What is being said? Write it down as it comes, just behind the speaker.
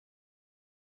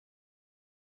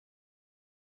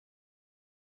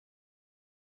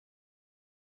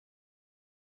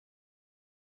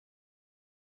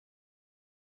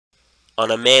On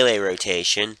a melee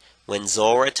rotation, when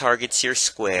Zulrah targets your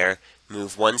square,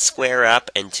 move one square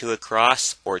up and two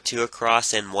across, or two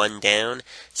across and one down,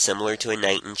 similar to a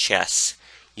knight in chess.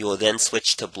 You will then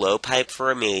switch to blowpipe for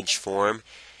a mage form,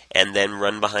 and then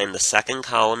run behind the second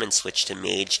column and switch to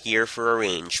mage gear for a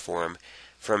range form.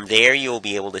 From there you will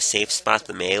be able to safe spot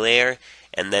the meleeer,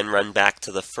 and then run back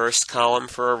to the first column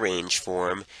for a range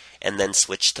form, and then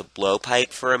switch to blowpipe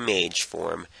for a mage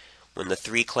form. When the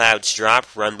three clouds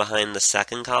drop, run behind the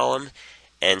second column,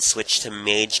 and switch to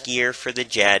mage gear for the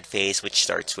Jad phase, which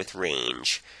starts with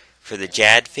range. For the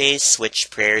Jad phase, switch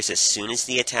prayers as soon as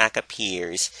the attack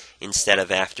appears, instead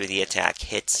of after the attack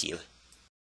hits you.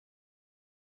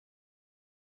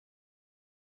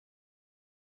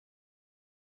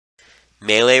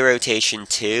 Melee rotation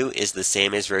 2 is the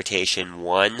same as rotation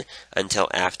 1 until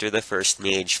after the first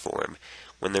mage form.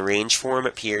 When the range form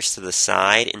appears to the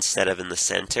side instead of in the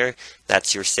center,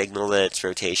 that's your signal that it's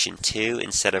rotation 2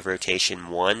 instead of rotation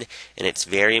 1, and it's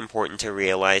very important to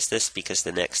realize this because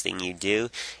the next thing you do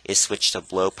is switch to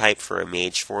blowpipe for a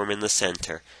mage form in the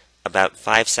center. About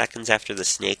 5 seconds after the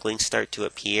snakelings start to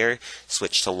appear,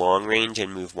 switch to long range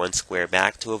and move one square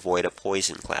back to avoid a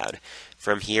poison cloud.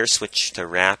 From here, switch to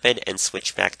rapid and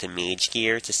switch back to mage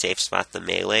gear to safe spot the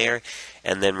meleeer,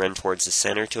 and then run towards the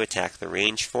center to attack the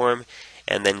range form,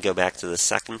 and then go back to the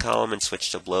second column and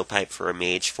switch to blowpipe for a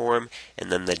mage form,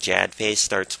 and then the Jad phase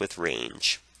starts with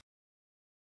range.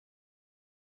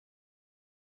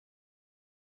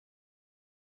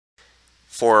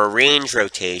 For a range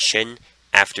rotation,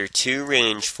 after two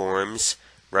range forms,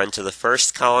 run to the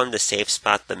first column to safe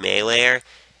spot the meleeer,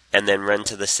 and then run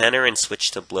to the center and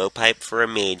switch to blowpipe for a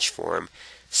mage form.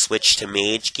 Switch to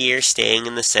mage gear, staying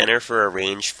in the center for a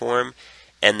range form,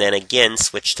 and then again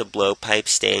switch to blowpipe,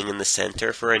 staying in the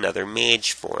center for another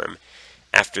mage form.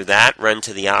 After that, run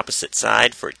to the opposite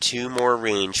side for two more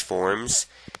range forms,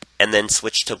 and then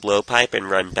switch to blowpipe and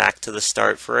run back to the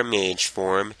start for a mage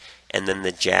form, and then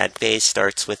the Jad phase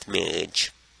starts with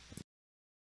mage.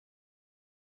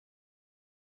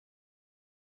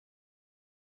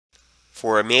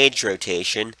 For a mage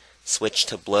rotation, switch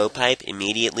to blowpipe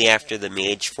immediately after the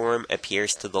mage form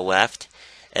appears to the left,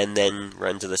 and then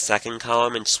run to the second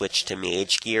column and switch to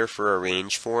mage gear for a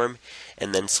range form,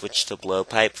 and then switch to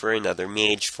blowpipe for another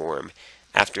mage form.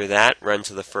 After that, run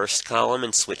to the first column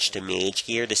and switch to mage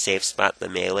gear to safe spot the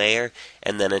meleeer,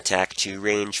 and then attack two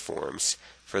range forms.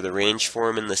 For the range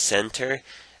form in the center,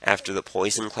 after the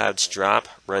poison clouds drop,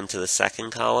 run to the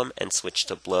second column and switch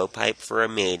to blowpipe for a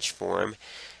mage form.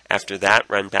 After that,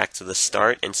 run back to the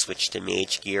start and switch to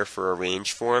mage gear for a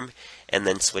range form, and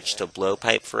then switch to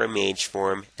blowpipe for a mage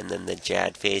form, and then the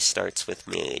Jad phase starts with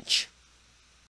mage.